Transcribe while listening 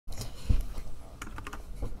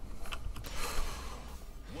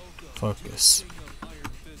Focus.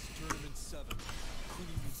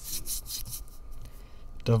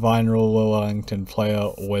 Divine Rule Wellington player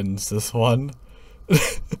wins this one.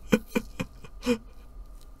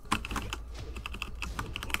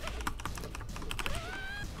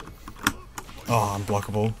 Oh,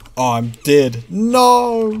 unblockable. Oh, I'm dead.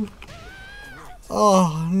 No!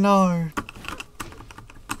 Oh, no.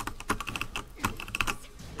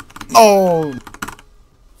 Oh!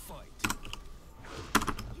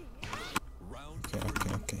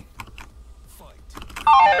 Okay.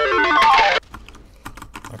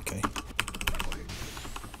 Okay.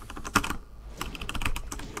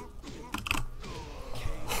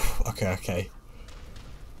 Okay.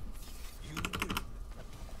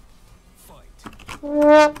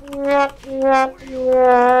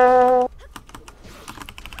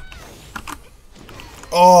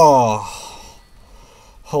 Oh!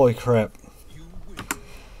 Holy crap.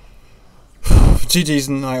 GG's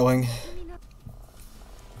Nightwing.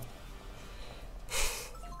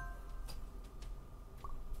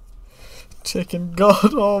 Chicken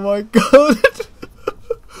God, oh my god!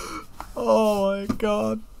 Oh my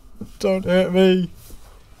god. Don't hurt me.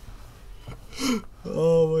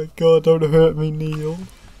 Oh my god, don't hurt me, Neil.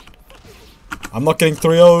 I'm not getting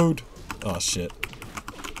 3-0'd. Oh shit.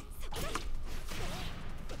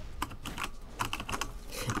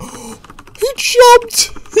 He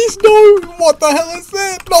jumped! He's no... What the hell is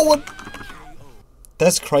that? No one...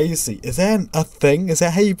 That's crazy. Is that a thing? Is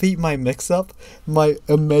that how you beat my mix-up? My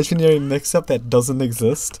imaginary mix-up that doesn't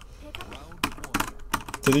exist?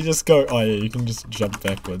 Did he just go... Oh yeah, you can just jump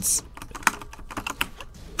backwards.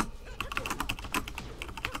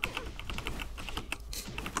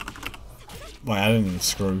 Wait, I didn't even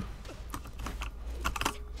screw.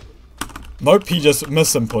 Nope, he just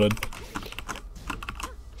misinputted.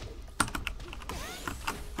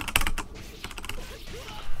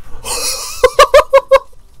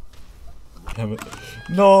 Damn it.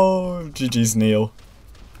 No! GG's Neil.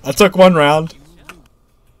 I took one round.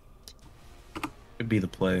 Could be the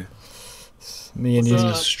play. Me and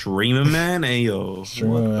you. Streaming man? Ayo.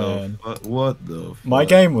 What the fuck? My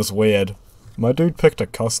game was weird. My dude picked a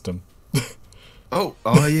custom. Oh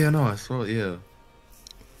yeah, no, I saw it, yeah.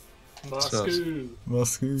 Moscow.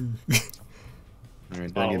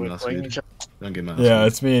 Alright, don't get Moscow. Don't get Moscow. Yeah,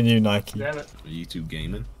 it's me and you, Nike. Damn it. Are you two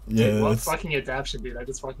gaming? Yeah. Dude, what fucking adaption, dude? I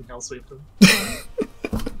just fucking hell sweeped him.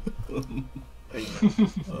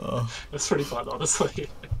 That's pretty fun, honestly.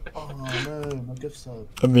 Oh no, my gift sub.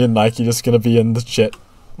 And me and Nike just gonna be in the chat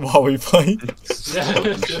while we play. Yeah,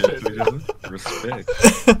 Respect.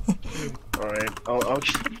 Alright, I'll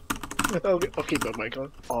keep my mic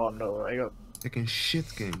on. Oh no, I got Taking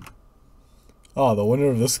shit game. Oh, the winner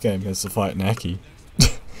of this game has to fight Naki.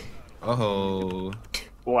 Oh.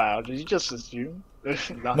 Wow, did you just assume?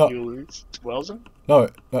 Not No. you lose. Wellsing? No,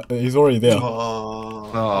 he's already there.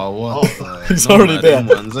 Oh, what? He's already there. I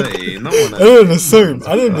didn't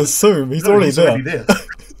assume. He's already there.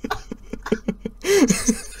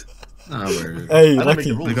 Hey,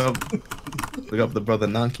 Lucky. Look up the brother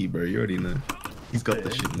Nanki, bro. You already know. He's got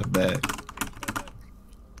the shit in the bag.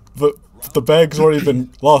 But the bag's already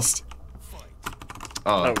been lost.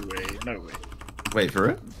 Oh. No way. Wait, for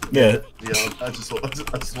it? Yeah. Yeah, I just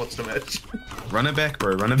watched the match. Run it back,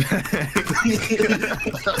 bro. Run it back.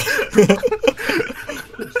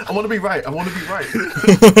 I want to be right.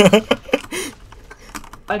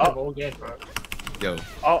 I have all game, bro. Yo.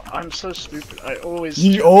 Oh, I'm so stupid.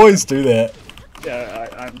 You always do that. Yeah,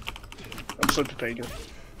 I'm so pagan.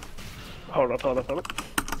 Hold up. No!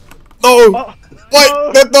 Oh, Wait,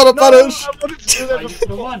 no, that's not a punish! I wanted to do that You could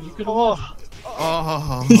have won. You could have won.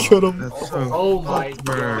 Oh. You could have. Oh my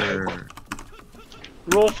god.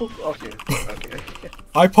 Lawful. Okay.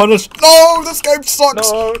 I punished. No! This game sucks!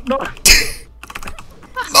 No.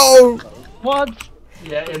 No! What?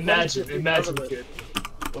 Yeah, imagine, kid.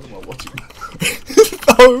 What am I watching?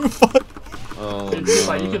 No, fuck. Oh, It's no.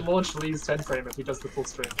 like you can launch Lee's 10 frame if he does the full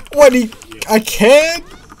stream. What? I can?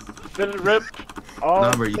 Let it rip. Oh,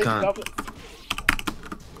 No, bro, you can't.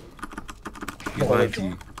 He's lying to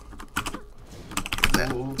you.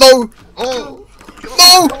 No! Oh!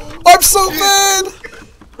 No! I'm so bad!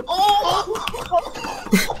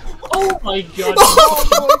 Oh my god.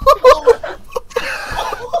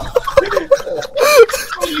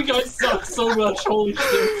 Oh, you guys suck so much, holy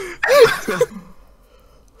shit.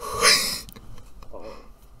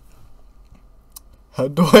 How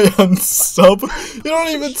do I unsub? You don't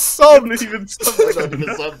even sub! I don't even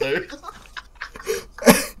sub there.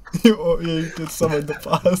 You did some in the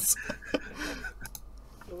past.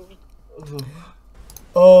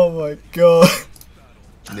 Oh my god.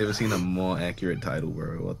 Never seen a more accurate title,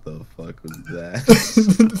 bro. What the fuck was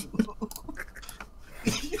that?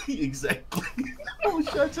 Exactly. Oh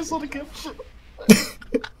shit, I just saw the caption.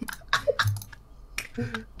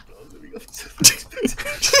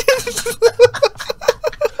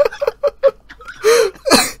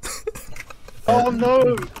 Oh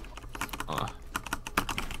no! Uh,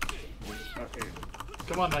 Okay.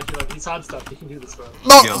 Come on, Nike, like, he's hard stuff. You can do this, bro.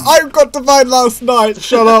 No, Yo. I got to find last night.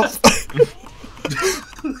 Shut up.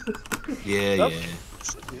 yeah, Nope. yeah.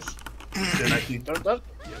 Yes. Yeah, Nike. Don't.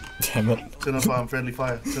 Damn it. Turn off friendly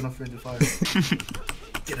fire. Turn off friendly fire.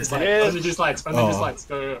 Get his Yes. lights. Only just lights. Only just Oh. lights.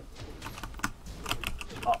 Go.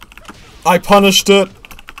 I punished it.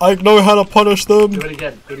 I know how to punish them. Do it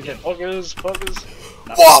again. Do it again. Poggers.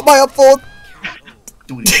 What? My up four.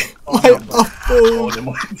 Do it again. My up Oh, four. never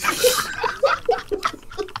mind.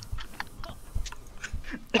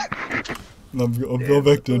 I'm going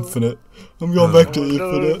back to infinite. I'm going back to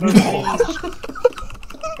infinite.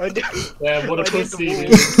 I did. Damn, what a I did pussy, the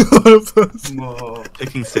dude. What a pussy. No.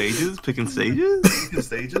 Picking stages? Picking stages? The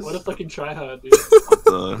stages? What a fucking tryhard, dude. What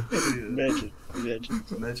the? Imagine.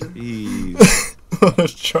 Imagine. Jeez. What a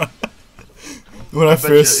try. When I Bet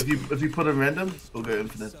first. you, if you put a random, it'll go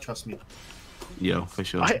infinite. Trust me. Yo, for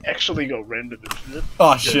sure. I actually got random infinite.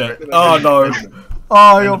 Oh shit. Yeah, Oh no. random.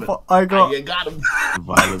 Oh, I got. You got him.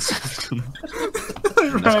 Violence.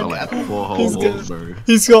 That's got like 4 whole holes, bro.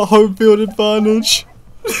 He's got home field advantage.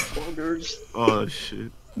 Poggers. Oh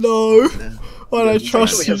shit. No. Why'd I He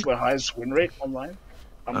trust actually you? has the highest win rate online.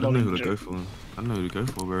 I don't know who to go for. I don't know who to go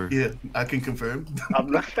for, bro. Yeah, I can confirm. I'm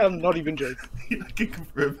not even joking. I can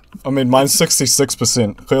confirm. I mean, mine's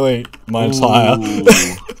 66%. Clearly, mine's Ooh. higher.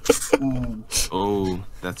 Ooh, Oh,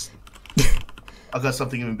 that's. I got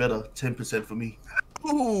something even better. 10% for me.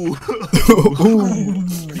 Ooh. Ooh.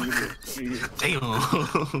 Damn.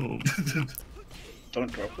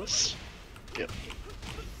 Don't drop this. Yep.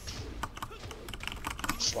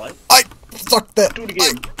 Slide. I sucked that. Do it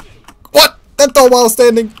again. What? That dog while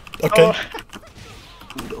standing. Okay. Oh.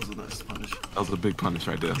 Ooh, that was a nice punish. That was a big punish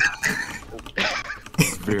right there.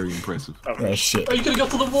 Very impressive. Oh shit. Oh, you could have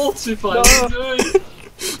got to the wall too far. No. What are you doing?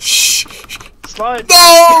 Shh. Slide.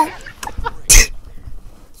 No!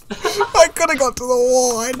 I could have got to the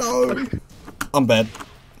wall, I know. I'm bad.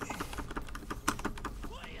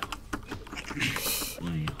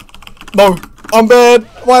 No, I'm bad.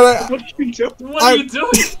 Why did I... What are you doing? What are you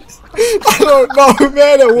doing? I don't know,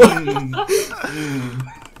 man. It was...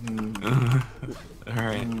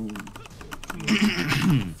 Alright.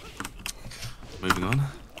 Moving on.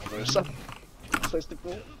 Where's up? Place the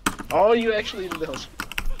ball. Oh, you actually did the house.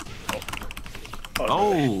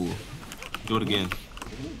 Oh! Do it again.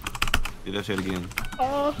 Do that shit again.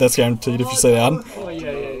 That's guaranteed if you say that. Oh,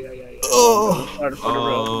 yeah. Oh. Try to put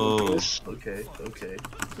Oh. around this. Okay.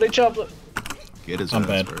 Play chocolate. Get his I'm ass,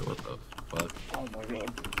 bad. bro. What the fuck? Oh my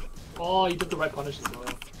god. Oh, you did the right punish as well.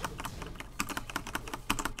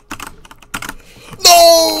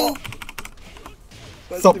 No!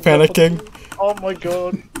 Stop panicking. Oh my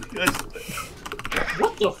god.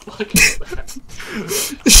 What the fuck is that?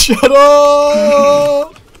 Shut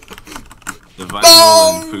up! Divine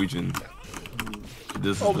No! Will and Fujin.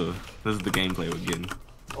 This is the gameplay we're getting.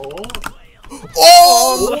 Oh.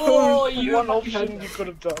 Oh! Oh, you One had- option you could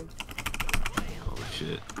have done. Oh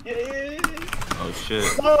shit. Yeah. Oh shit.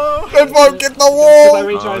 Oh. It won't get the Did I wall!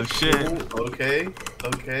 retry? Oh shit.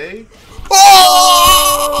 Okay.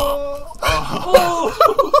 Oh! Oh!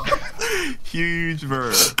 Huge,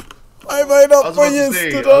 bro. I made I up was for about to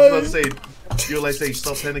say, yesterday. you were like saying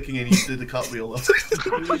stop panicking and you did the cartwheel.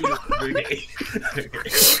 Okay.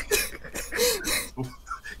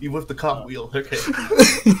 You whipped the cartwheel. Okay.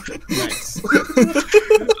 Nice.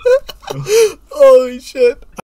 Holy shit.